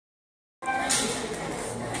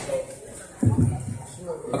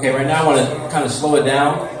Okay, right now I want to kind of slow it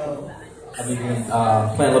down. I've been playing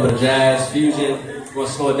a little bit of jazz, fusion. I'm going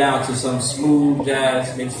to slow it down to some smooth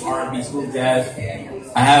jazz, maybe some R&B smooth jazz.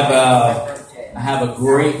 I have a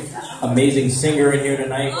great, amazing singer in here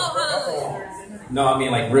tonight. No, I mean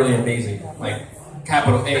like really amazing, like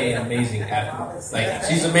capital A amazing. Like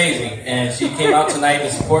she's amazing, and she came out tonight to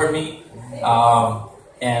support me.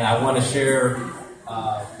 And I want to share.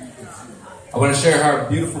 I want to share her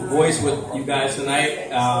beautiful voice with you guys tonight.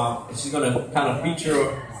 She's going to kind of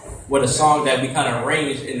feature with a song that we kind of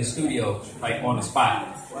arranged in the studio, like on the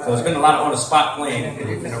spot. So there's been a lot of on the spot playing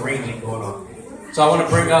and arranging going on. So I want to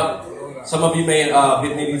bring up, some of you may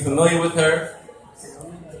be familiar with her.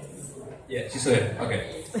 Yeah, she's here.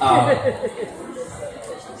 Okay.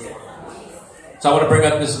 So I want to bring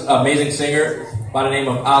up this amazing singer by the name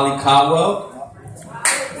of Ali Caldwell.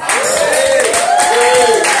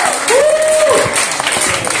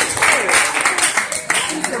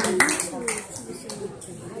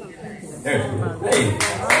 There. Hey.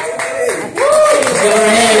 Let's give her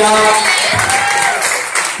a hand, y'all.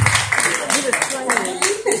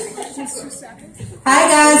 Hi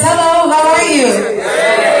guys, hello, how are you?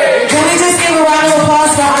 Can we just give a round of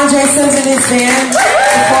applause for Andre Sims and his band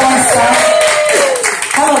before we start?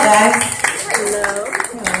 Hello guys. Hello.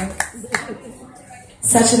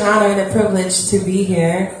 Such an honor and a privilege to be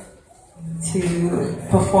here to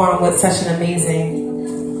perform with such an amazing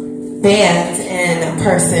band and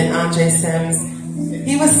person, Andre Sims.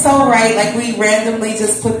 He was so right, like we randomly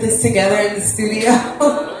just put this together in the studio.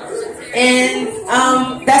 And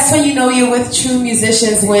that's when you know you're with true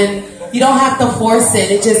musicians, when you don't have to force it,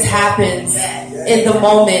 it just happens in the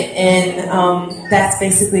moment. And that's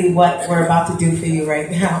basically what we're about to do for you right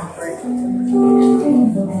now.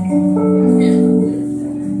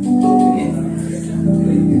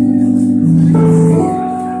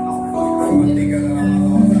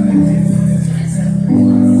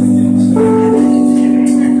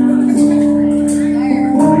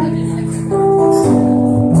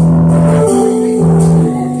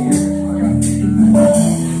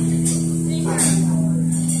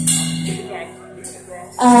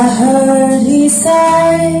 I heard he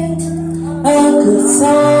sang a good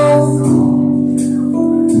song.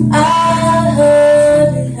 I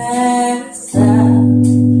heard he had a style,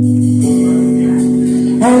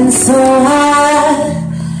 and so I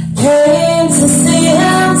came to see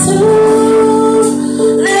him to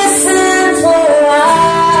listen for a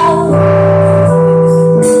while.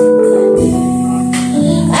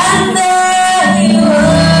 And there he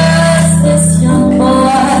was, this young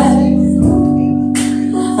boy,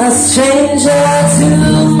 a stranger to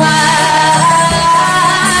my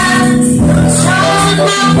eyes, showing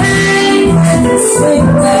my pain with his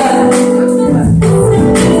finger,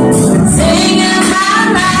 singing my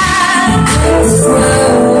life with his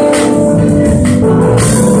words,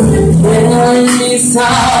 killing me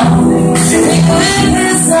softly with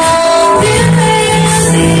his song, killing me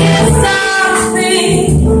softly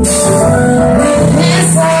with his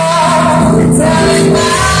song, telling my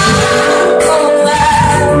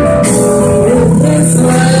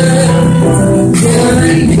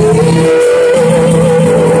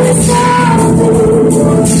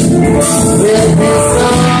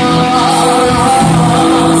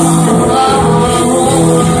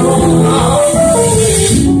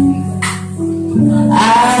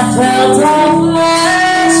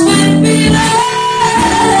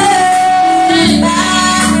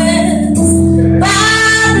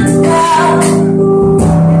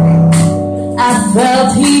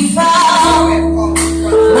felt he found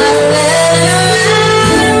my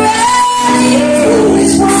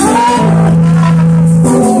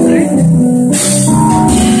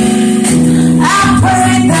I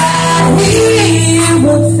prayed that he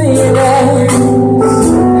would feel it,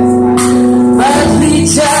 but he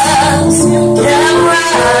just kept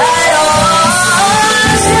right on,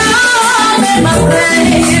 strumming my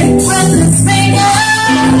brain with his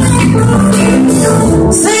fingers,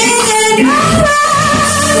 singing my life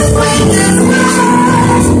with his words,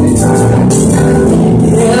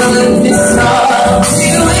 killing me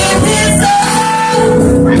softly with his song, killing me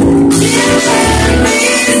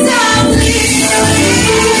softly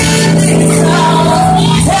with his song,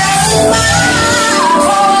 telling my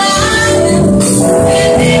whole life with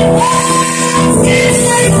his words,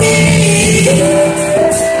 killing me.